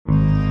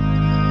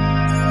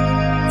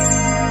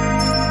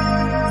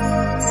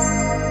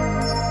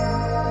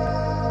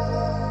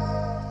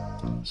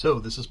So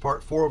this is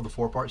part 4 of the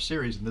 4-part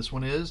series, and this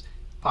one is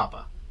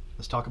Papa.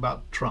 Let's talk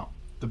about Trump,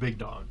 the big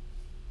dog.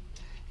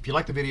 If you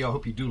like the video, I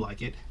hope you do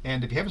like it.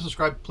 And if you haven't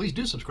subscribed, please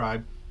do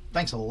subscribe.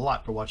 Thanks a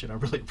lot for watching. I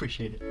really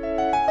appreciate it.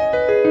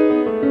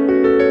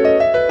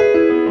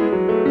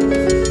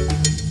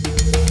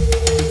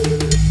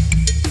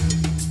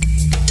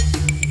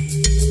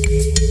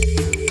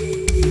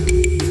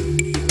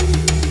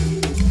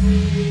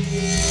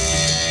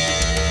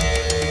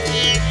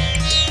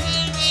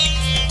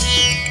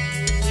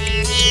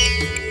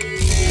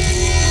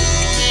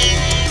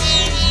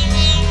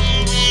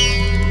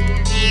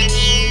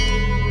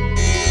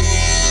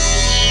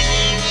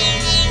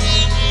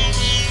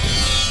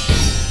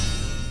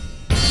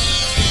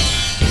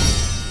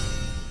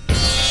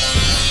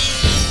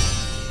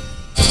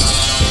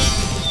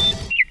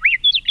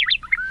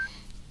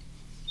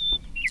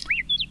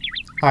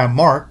 Hi, I'm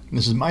Mark, and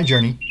this is my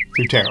journey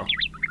through tarot.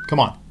 Come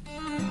on.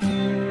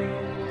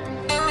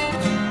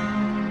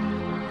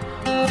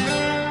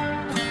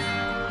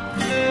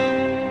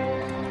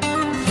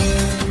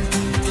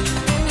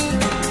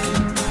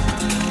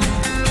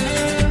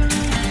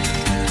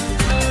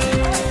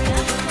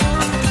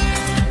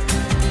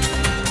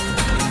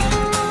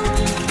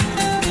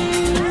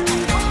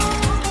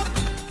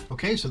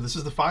 Okay, so this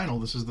is the final.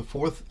 This is the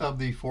 4th of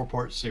the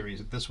 4-part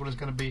series. This one is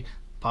going to be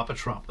Papa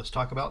Trump. Let's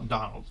talk about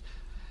Donald.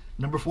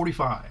 Number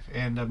 45,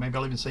 and maybe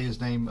I'll even say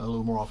his name a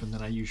little more often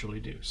than I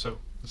usually do. So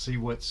let's see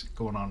what's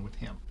going on with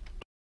him.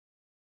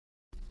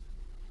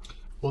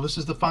 Well, this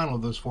is the final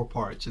of those 4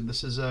 parts, and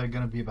this is going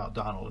to be about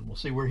Donald, and we'll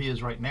see where he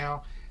is right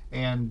now,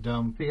 and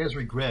if he has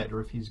regret, or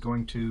if he's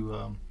going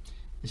to,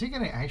 is he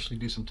going to actually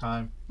do some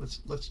time?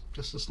 Let's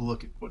just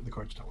look at what the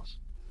cards tell us.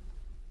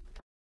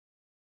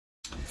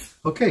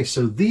 Okay,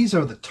 so these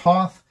are the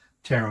Thoth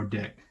Tarot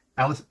deck,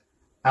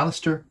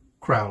 Aleister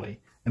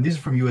Crowley, and these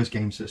are from U.S.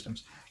 Game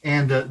Systems.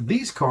 And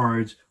these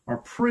cards are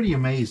pretty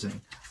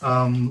amazing.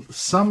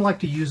 Some like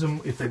to use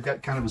them if they've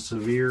got kind of a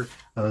severe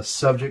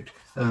subject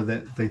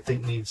that they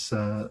think needs,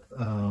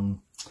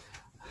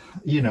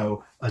 you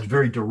know, a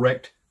very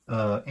direct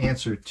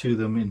answer to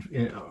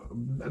them,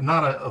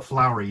 not a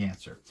flowery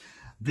answer.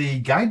 The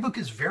guidebook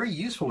is very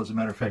useful, as a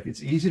matter of fact.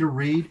 It's easy to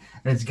read,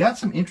 and it's got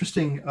some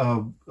interesting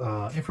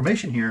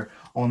information here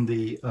on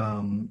the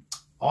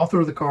author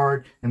of the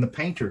card and the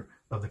painter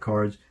of the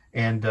cards,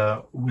 and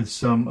with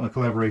some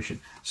collaboration.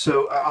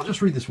 So I'll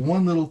just read this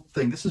one little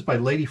thing. This is by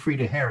Lady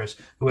Frida Harris,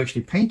 who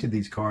actually painted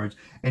these cards.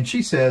 And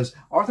she says,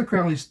 Arthur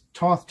Crowley's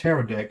Thoth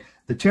Tarot deck,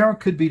 the tarot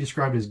could be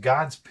described as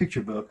God's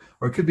picture book,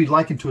 or it could be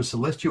likened to a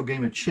celestial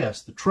game of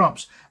chess, the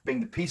trumps being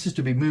the pieces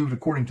to be moved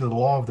according to the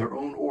law of their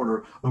own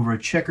order over a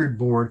checkered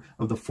board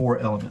of the 4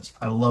 elements.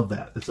 I love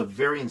that. That's a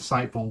very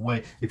insightful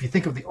way. If you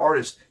think of the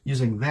artist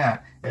using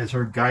that as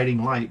her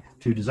guiding light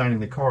to designing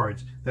the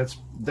cards,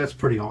 that's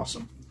pretty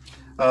awesome.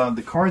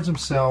 The cards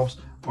themselves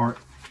are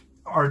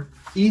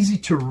easy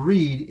to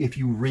read if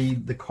you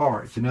read the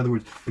cards. In other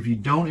words, if you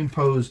don't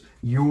impose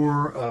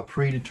your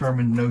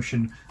predetermined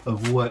notion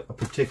of what a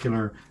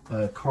particular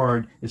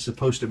card is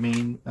supposed to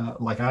mean,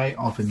 like I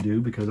often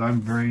do, because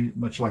I'm very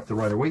much like the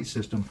Rider-Waite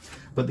system.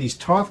 But these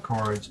Thoth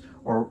cards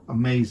are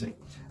amazing.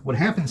 What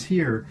happens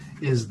here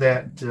is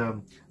that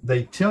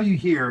they tell you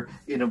here,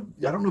 I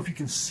don't know if you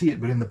can see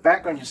it, but in the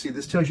background you see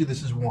this tells you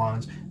this is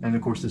Wands, and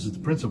of course this is the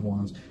Prince of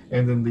Wands.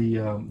 And then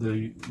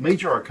the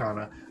Major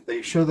Arcana,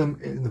 they show them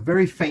in the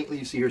very faintly,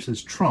 you see here it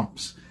says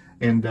Trumps,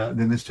 and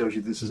then this tells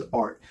you this is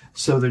Art.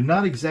 So they're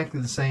not exactly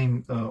the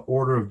same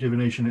order of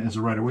divination as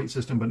the Rider-Waite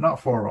system, but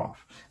not far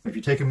off. If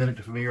you take a minute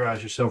to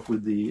familiarize yourself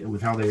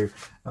with how they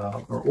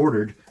are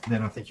ordered,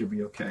 then I think you'll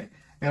be okay.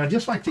 And I'd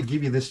just like to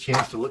give you this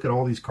chance to look at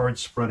all these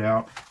cards spread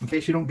out in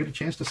case you don't get a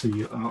chance to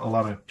see a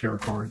lot of tarot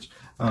cards.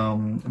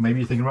 Maybe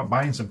you're thinking about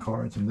buying some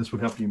cards, and this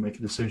would help you make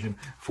a decision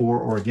for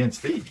or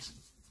against these.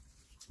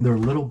 They're a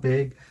little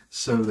big,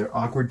 so they're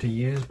awkward to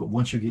use, but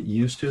once you get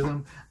used to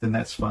them, then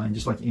that's fine.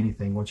 Just like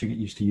anything, once you get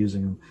used to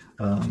using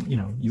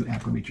them, you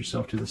acclimate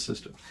yourself to the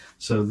system.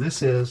 So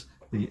this is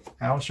the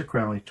Aleister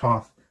Crowley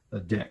Thoth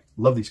deck.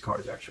 Love these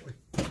cards, actually.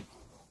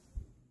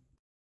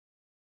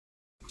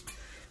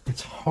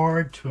 It's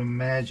hard to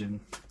imagine.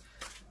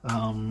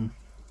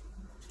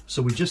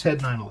 So we just had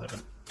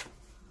 9/11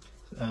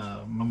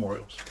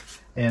 memorials,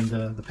 and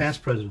the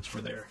past presidents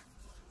were there,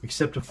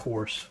 except of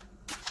course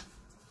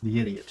the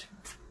idiot.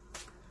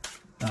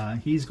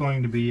 He's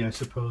going to be, I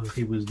suppose,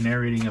 he was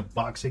narrating a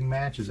boxing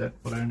match. Is that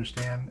what I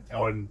understand?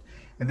 Oh, and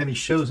then he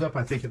shows up,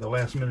 I think, at the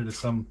last minute of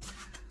some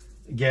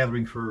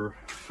gathering for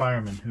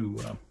firemen who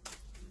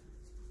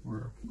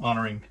were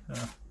honoring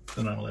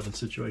the 9/11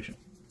 situation.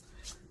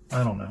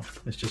 I don't know.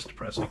 It's just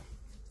depressing.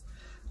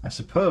 I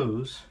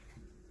suppose,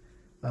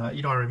 I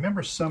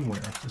remember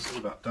somewhere, this is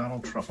about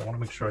Donald Trump. I want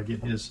to make sure I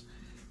get his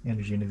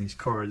energy into these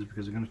cards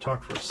because we're going to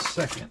talk for a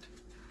second.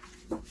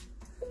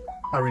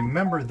 I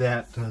remember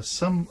that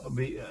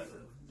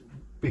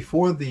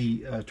before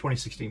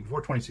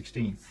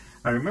 2016,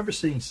 I remember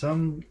seeing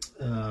some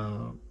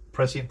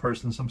prescient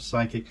person, some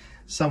psychic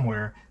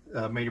somewhere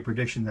made a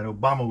prediction that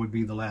Obama would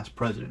be the last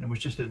president. It was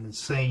just an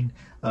insane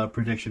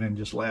prediction and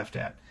just laughed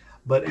at.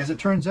 But as it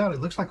turns out, it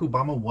looks like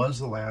Obama was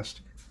the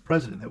last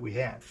president that we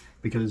had,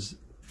 because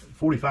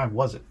 45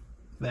 wasn't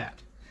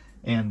that.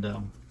 And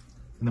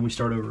then we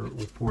start over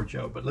with poor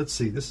Joe. But let's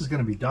see. This is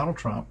going to be Donald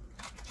Trump.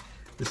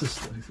 This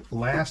is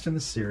last in the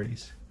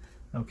series.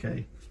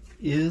 Okay.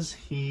 Is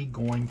he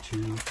going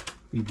to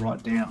be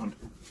brought down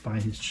by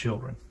his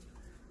children?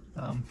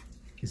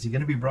 Is he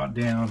going to be brought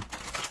down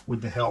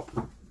with the help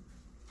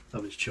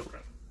of his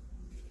children?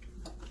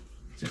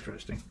 It's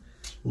interesting.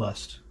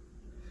 Lust.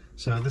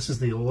 So this is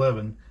the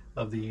 11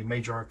 of the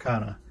major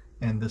arcana,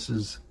 and this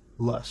is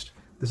lust.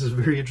 This is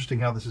very interesting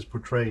how this is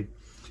portrayed.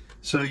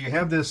 So you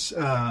have this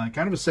kind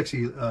of a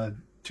sexy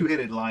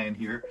two-headed lion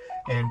here,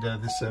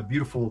 and this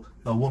beautiful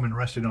woman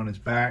rested on his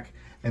back,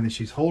 and then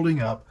she's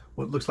holding up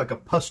what looks like a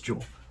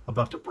pustule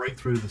about to break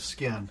through the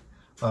skin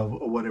of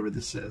whatever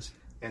this is.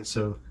 And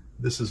so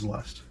this is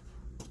lust.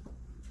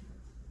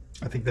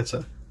 I think that's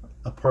a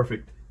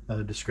perfect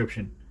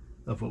description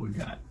of what we've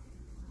got.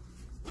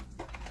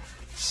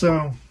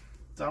 So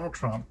Donald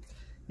Trump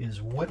is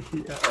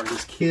are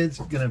his kids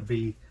going to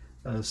be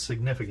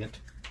significant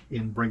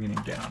in bringing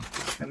him down?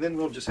 And then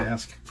we'll just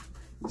ask,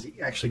 is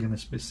he actually going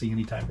to see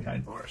any time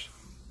behind bars?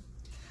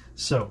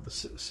 So the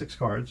 6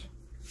 cards.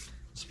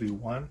 This will be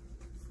 1,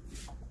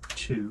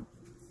 2,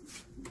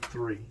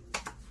 3,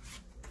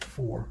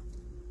 4.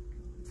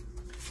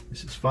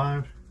 This is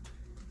 5.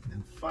 And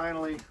then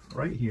finally,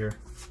 right here,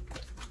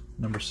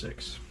 number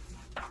 6.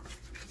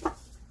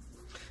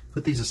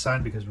 Put these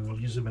aside because we will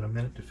use them in a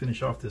minute to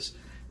finish off this.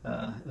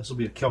 This will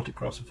be a Celtic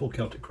cross, a full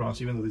Celtic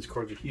cross, even though these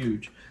cards are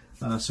huge.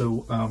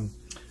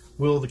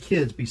 Will the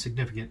kids be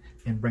significant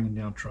in bringing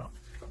down Trump?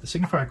 The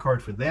signifier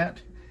card for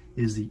that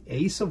is the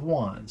Ace of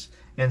Wands.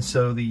 And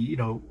so the,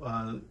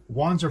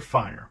 wands are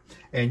fire.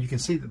 And you can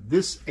see that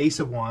this Ace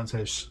of Wands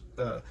has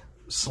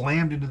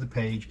slammed into the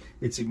page.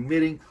 It's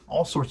emitting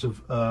all sorts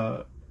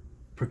of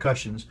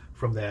percussions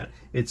from that.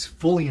 It's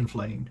fully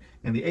inflamed.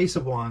 And the Ace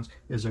of Wands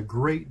is a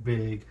great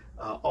big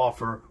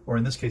offer, or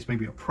in this case,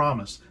 maybe a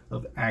promise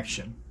of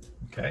action.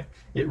 Okay?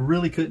 It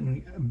really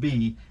couldn't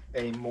be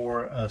a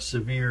more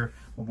severe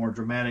or more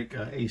dramatic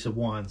Ace of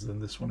Wands than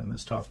this one in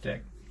this top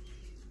deck.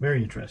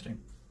 Very interesting.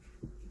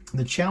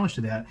 The challenge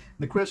to that,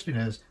 the question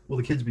is, will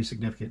the kids be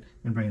significant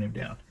in bringing him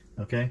down?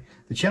 Okay?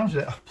 The challenge to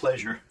that,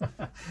 pleasure.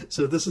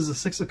 So this is the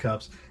 6 of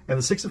Cups, and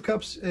the 6 of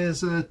Cups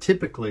is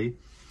typically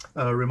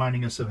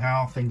reminding us of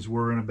how things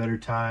were in a better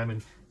time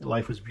and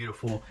life was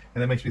beautiful,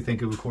 and that makes me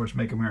think of course,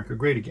 Make America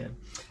Great Again.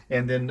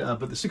 And then,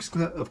 but the 6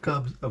 of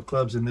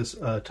clubs in this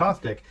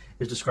Thoth deck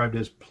is described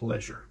as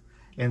pleasure.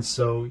 And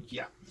so,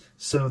 yeah.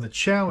 So the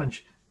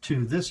challenge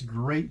to this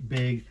great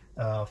big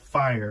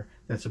fire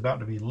that's about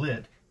to be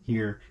lit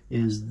here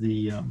is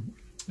the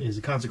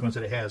consequence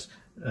that it has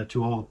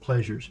to all the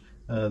pleasures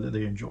that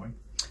they enjoy.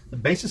 The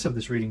basis of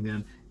this reading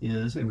then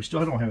is, and we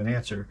still don't have an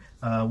answer,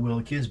 will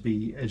the kids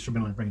be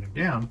instrumental in bringing them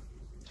down,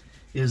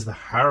 is the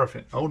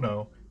Hierophant. Oh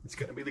no, it's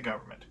going to be the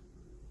government.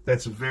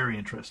 That's very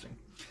interesting.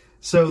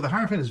 So the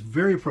Hierophant is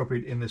very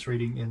appropriate in this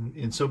reading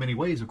in so many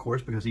ways, of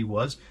course, because he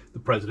was the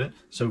president.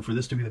 So for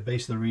this to be the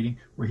base of the reading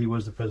where he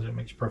was the president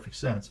makes perfect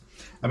sense.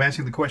 I'm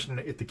asking the question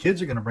if the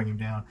kids are going to bring him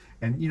down.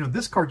 And,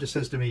 this card just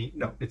says to me,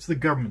 no, it's the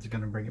government that's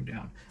going to bring him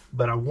down.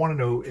 But I want to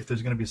know if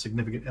there's going to be a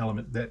significant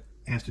element that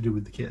has to do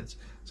with the kids.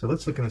 So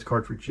let's look at this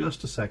card for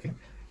just a second.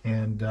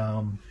 And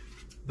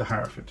the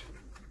Hierophant.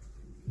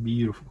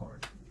 Beautiful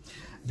card.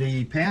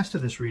 The past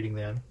of this reading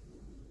then,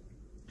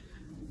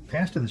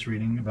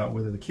 about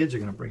whether the kids are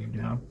going to bring him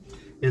down,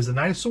 is the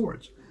Knight of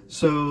Swords.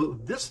 So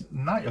this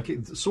knight, okay,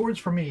 swords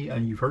for me,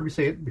 and you've heard me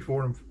say it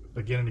before and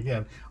again and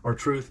again, are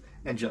truth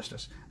and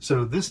justice.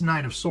 So this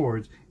Knight of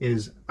Swords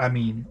is,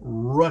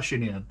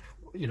 rushing in,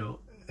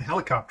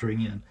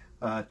 helicoptering in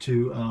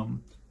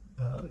to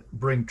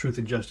bring truth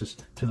and justice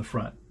to the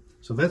front.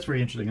 So that's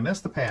very interesting, and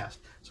that's the past.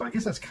 So I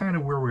guess that's kind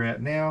of where we're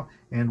at now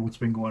and what's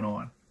been going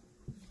on.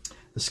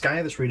 The sky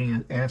of this reading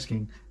is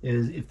asking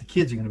is if the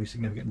kids are going to be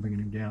significant in bringing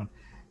him down,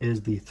 is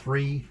the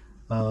 3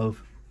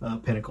 of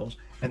Pentacles.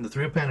 And the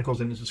 3 of Pentacles,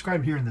 and it's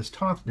described here in this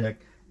Thoth deck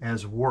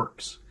as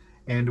works.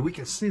 And we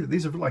can see that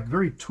these are like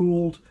very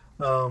tooled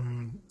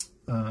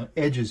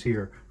edges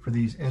here for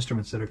these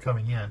instruments that are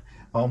coming in,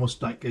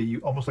 almost like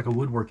a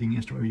woodworking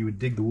instrument where you would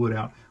dig the wood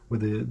out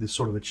with this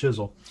sort of a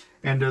chisel.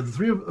 And the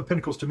 3 of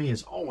Pentacles to me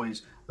is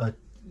always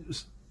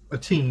a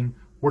team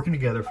working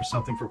together for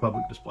something for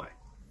public display.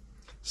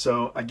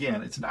 So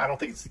again, I don't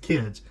think it's the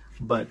kids,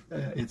 but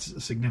it's a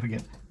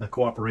significant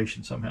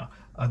cooperation somehow.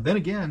 Then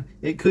again,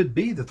 it could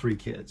be the 3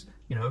 kids,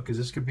 because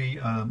this could be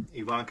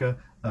Ivanka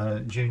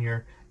Jr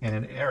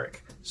and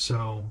Eric.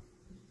 So,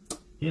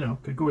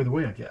 could go either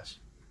way, I guess.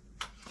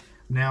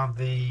 Now,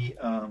 the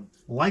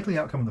likely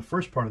outcome of the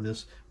first part of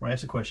this, where I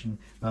ask the question,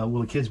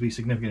 will the kids be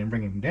significant in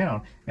bringing them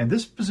down? And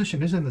this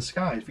position is in the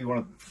sky, if you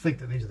want to think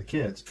that these are the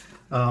kids.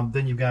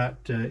 Then you've got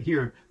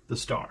here the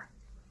star.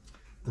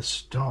 The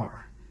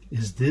star.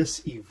 Is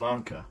this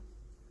Ivanka?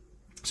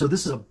 So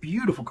this is a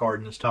beautiful card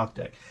in this top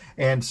deck.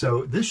 And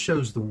so this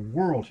shows the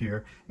world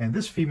here. And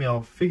this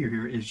female figure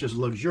here is just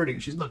luxuriating.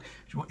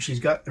 She's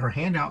got her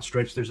hand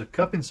outstretched. There's a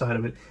cup inside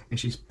of it. And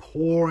she's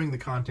pouring the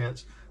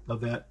contents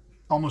of that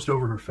almost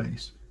over her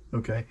face.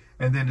 Okay.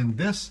 And then in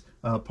this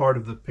part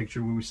of the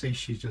picture where we see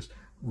she's just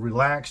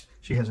relaxed,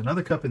 she has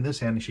another cup in this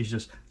hand, and she's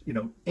just, you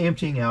know,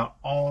 emptying out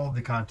all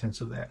the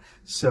contents of that.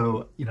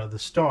 So, you know, the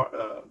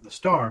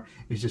star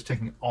is just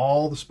taking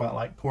all the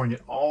spotlight, pouring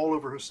it all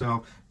over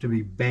herself to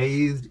be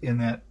bathed in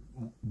that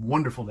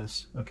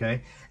wonderfulness,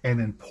 okay, and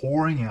then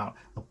pouring out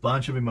a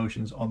bunch of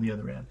emotions on the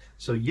other end.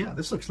 So yeah,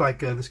 this looks like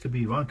this could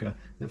be Ivanka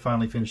that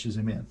finally finishes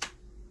him in.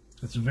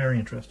 It's very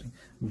interesting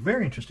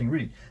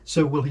read.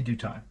 So will he do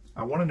time?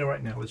 I want to know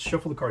right now. Let's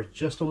shuffle the cards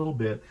just a little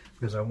bit,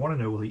 because I want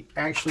to know, will he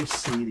actually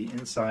see the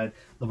inside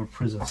of a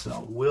prison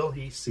cell? Will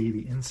he see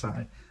the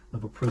inside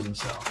of a prison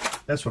cell?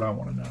 That's what I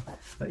want to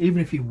know. Even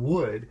if he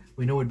would,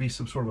 we know it would be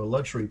some sort of a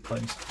luxury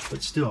place,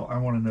 but still, I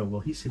want to know, will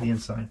he see the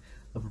inside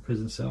of a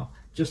prison cell?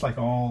 Just like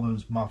all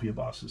those mafia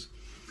bosses.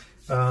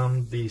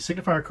 The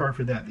signifier card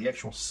for that, the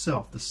actual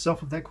self, the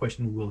self of that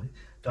question, will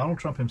Donald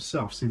Trump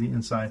himself see the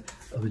inside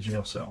of a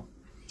jail cell?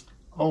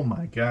 Oh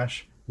my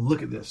gosh.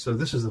 Look at this. So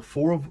this is the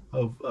 4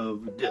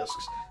 of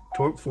discs,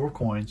 4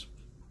 coins,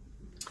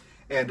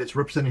 and it's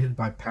represented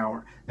by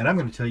power. And I'm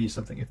going to tell you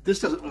something. If this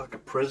doesn't look like a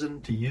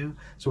prison to you,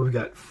 so we've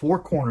got 4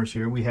 corners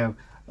here. We have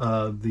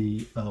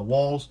the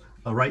walls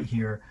right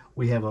here.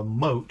 We have a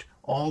moat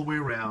all the way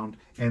around,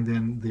 and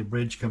then the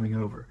bridge coming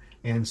over.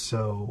 And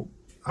so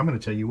I'm going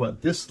to tell you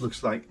what, this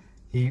looks like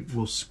he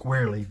will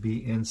squarely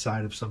be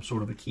inside of some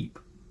sort of a keep.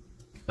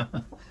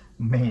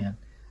 Man,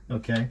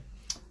 okay.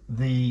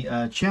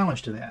 The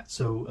challenge to that,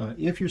 so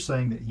if you're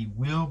saying that he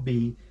will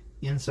be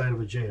inside of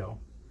a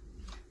jail,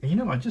 and you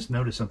know, I just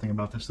noticed something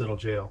about this little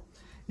jail.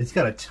 It's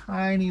got a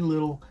tiny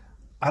little,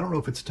 I don't know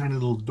if it's a tiny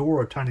little door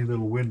or a tiny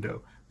little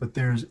window, but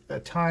there's a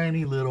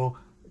tiny little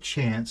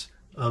chance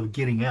of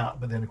getting out,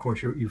 but then of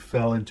course you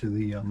fell into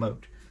the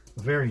moat.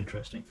 Very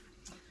interesting.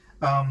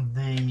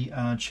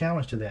 The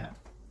challenge to that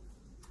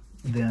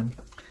then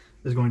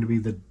is going to be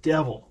the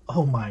devil.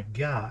 Oh my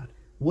God.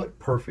 What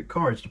perfect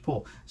cards to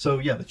pull. So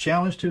yeah, the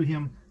challenge to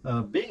him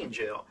being in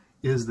jail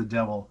is the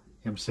devil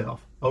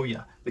himself. Oh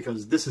yeah,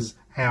 because this is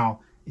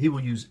how he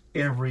will use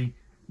every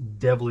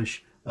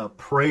devilish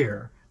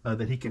prayer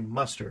that he can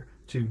muster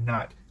to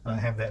not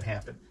have that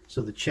happen.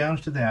 So the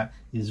challenge to that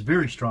is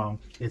very strong.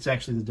 It's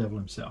actually the devil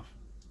himself.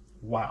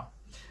 Wow.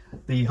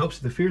 The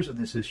hopes and the fears of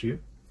this issue,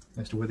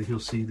 as to whether he'll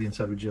see the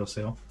inside of a jail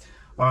cell,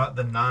 are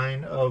the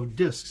 9 of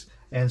discs.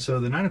 And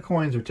so the 9 of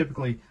coins are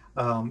typically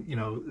you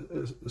know,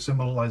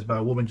 symbolized by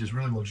a woman just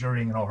really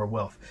luxuriating in all her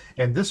wealth.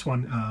 And this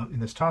one in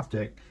this top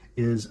deck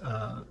is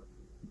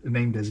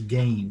named as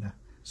gain.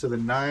 So the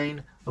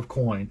 9 of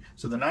coin.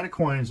 So the 9 of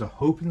coin is a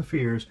hope and the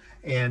fears.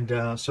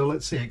 And so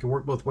let's see, it can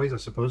work both ways, I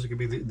suppose. It could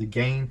be the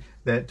gain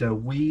that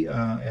we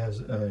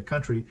as a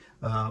country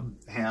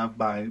have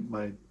by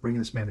bringing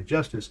this man to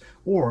justice.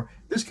 Or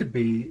this could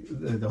be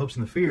the hopes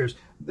and the fears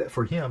that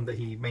for him, that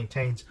he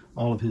maintains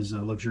all of his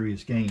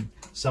luxurious gain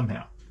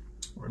somehow,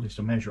 or at least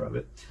a measure of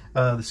it.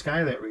 The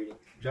sky of that reading,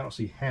 which I don't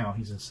see how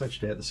he's in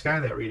such debt. The sky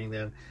of that reading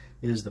then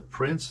is the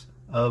Prince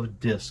of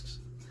Discs.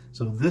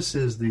 So this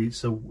is the,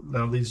 so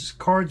now these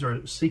cards are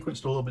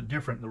sequenced a little bit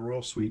different in the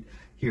Royal Suite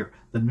here.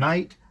 The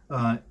Knight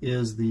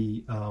is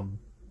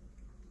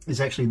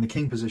actually in the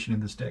King position in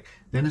this deck.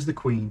 Then is the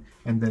Queen,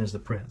 and then is the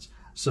Prince.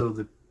 So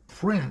the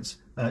Prince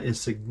is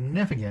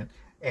significant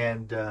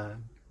and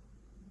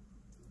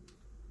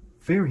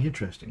very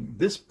interesting.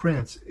 This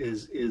Prince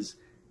is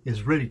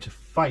ready to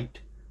fight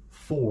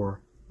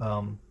for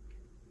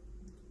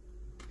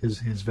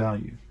his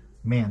value.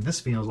 Man,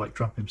 this feels like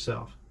Trump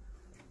himself.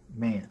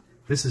 Man,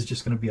 this is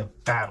just going to be a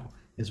battle,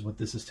 is what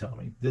this is telling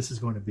me. This is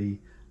going to be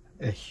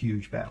a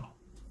huge battle.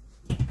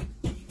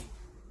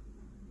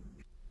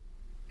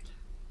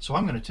 So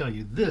I'm going to tell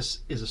you, this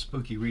is a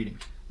spooky reading.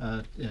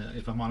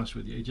 If I'm honest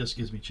with you, it just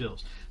gives me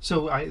chills.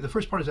 So the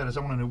first part of that is I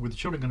want to know, were the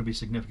children going to be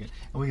significant?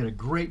 And we get a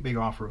great big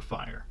offer of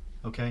fire.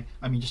 Okay,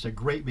 I mean just a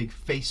great big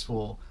face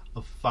full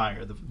of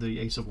fire, the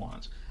Ace of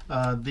Wands.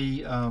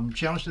 The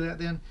challenge to that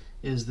then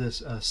is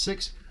this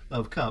 6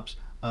 of Cups,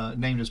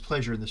 named as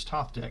pleasure in this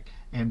top deck.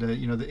 And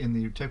you know, in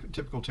the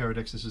typical tarot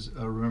decks, this is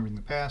remembering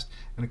the past,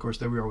 and of course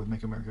there we are with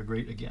Make America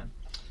Great Again.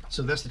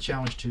 So that's the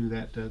challenge to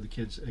that the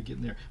kids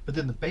getting there. But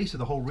then the base of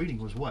the whole reading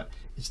was what?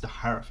 It's the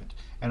Hierophant.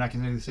 And I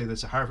can either say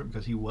that's a Hierophant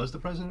because he was the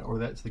president, or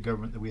that's the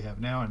government that we have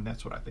now, and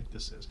that's what I think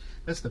this is.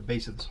 That's the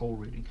base of this whole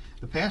reading.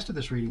 The past of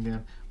this reading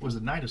then was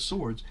the Knight of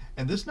Swords,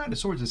 and this Knight of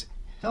Swords is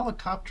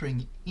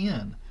helicoptering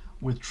in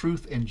with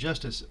truth and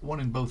justice, one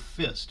in both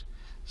fists.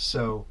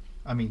 So,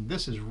 I mean,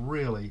 this is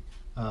really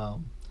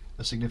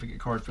a significant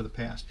card for the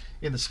past.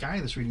 In the sky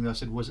of this reading, though, I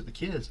said, was it the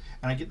kids?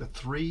 And I get the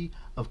 3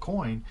 of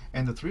coin,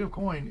 and the 3 of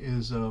coin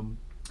is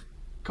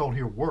called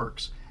here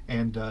works.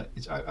 And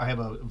I have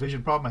a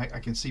vision problem. I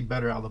can see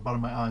better out of the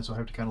bottom of my eyes, so I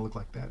have to kind of look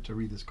like that to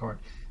read this card.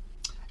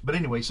 But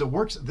anyway, so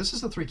works. This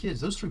is the three kids.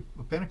 Those three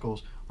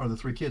pentacles are the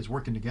three kids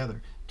working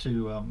together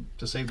to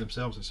save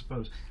themselves, I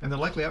suppose. And the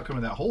likely outcome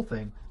of that whole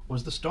thing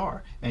was the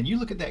star. And you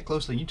look at that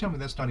closely, and you tell me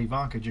that's not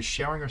Ivanka just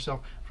showering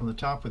herself from the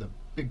top with a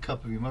big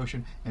cup of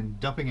emotion and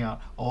dumping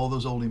out all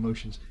those old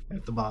emotions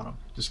at the bottom,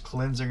 just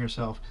cleansing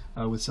herself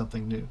with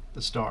something new,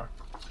 the star.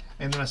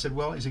 And then I said,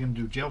 well, is he going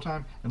to do jail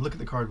time? And look at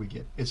the card we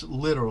get. It's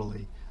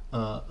literally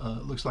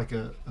looks like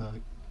a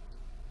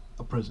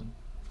prison.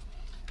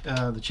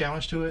 The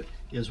challenge to it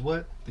is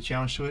what? The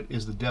challenge to it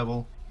is the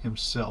devil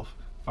himself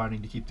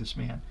fighting to keep this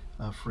man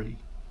free.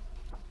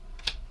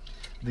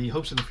 The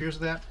hopes and the fears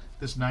of that,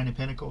 this Nine of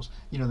Pentacles,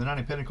 you know, the Nine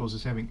of Pentacles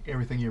is having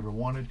everything you ever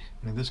wanted,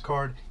 and in this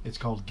card, it's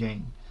called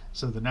gain.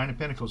 So the Nine of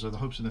Pentacles are the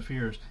hopes and the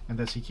fears, and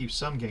thus he keeps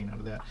some gain out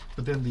of that.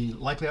 But then the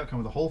likely outcome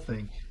of the whole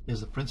thing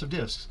is the Prince of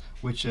Discs,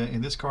 which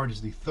in this card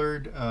is the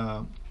third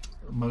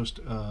most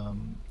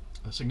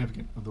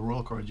significant of the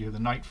royal cards. You have the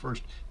Knight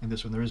first in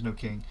this one. There is no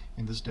king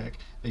in this deck.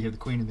 Then you have the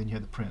Queen, and then you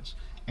have the Prince.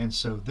 And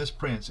so this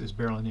Prince is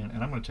barreling in,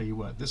 and I'm going to tell you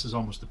what, this is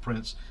almost the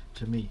Prince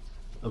to me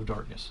of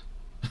darkness,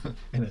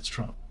 and it's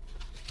Trump.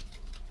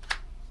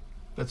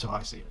 That's how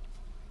I see it.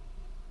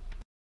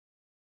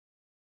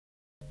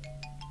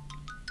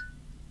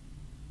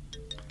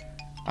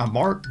 I'm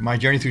Mark, My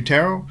Journey Through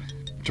Tarot.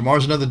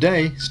 Tomorrow's another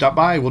day. Stop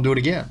by, we'll do it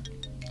again.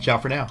 Ciao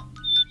for now.